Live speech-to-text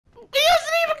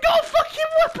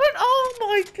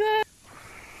my god!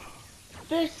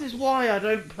 This is why I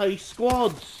don't play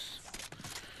squads.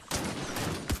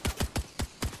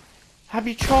 Have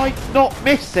you tried not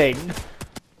missing?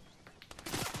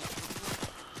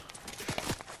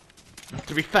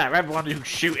 To be fair, everyone who's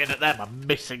shooting at them are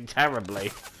missing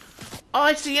terribly.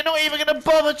 I see, you're not even going to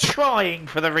bother trying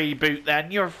for the reboot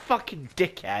then. You're a fucking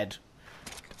dickhead.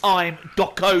 I'm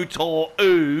Dokotor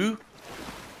Oo.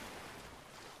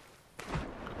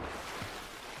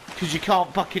 Because you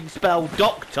can't fucking spell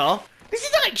doctor.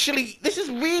 This is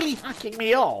really hacking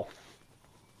me off.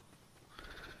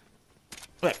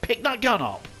 Right, pick that gun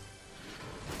up.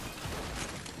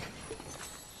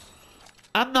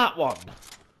 And that one.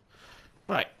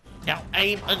 Right, now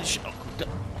aim and shoot.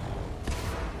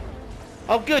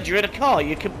 Oh good, you're in a car.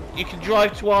 You can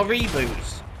drive to our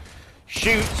reboots.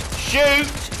 Shoot! Shoot!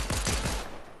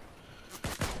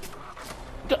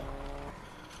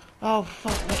 Oh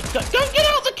fuck me! Don't get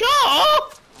out the car!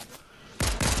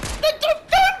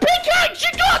 Don't pickaxe!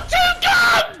 You got 2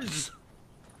 guns!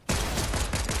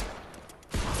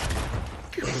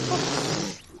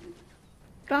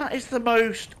 That is the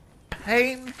most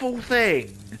painful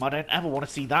thing. I don't ever want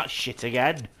to see that shit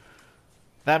again.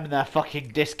 Them and their fucking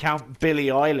discount Billie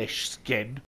Eilish skin.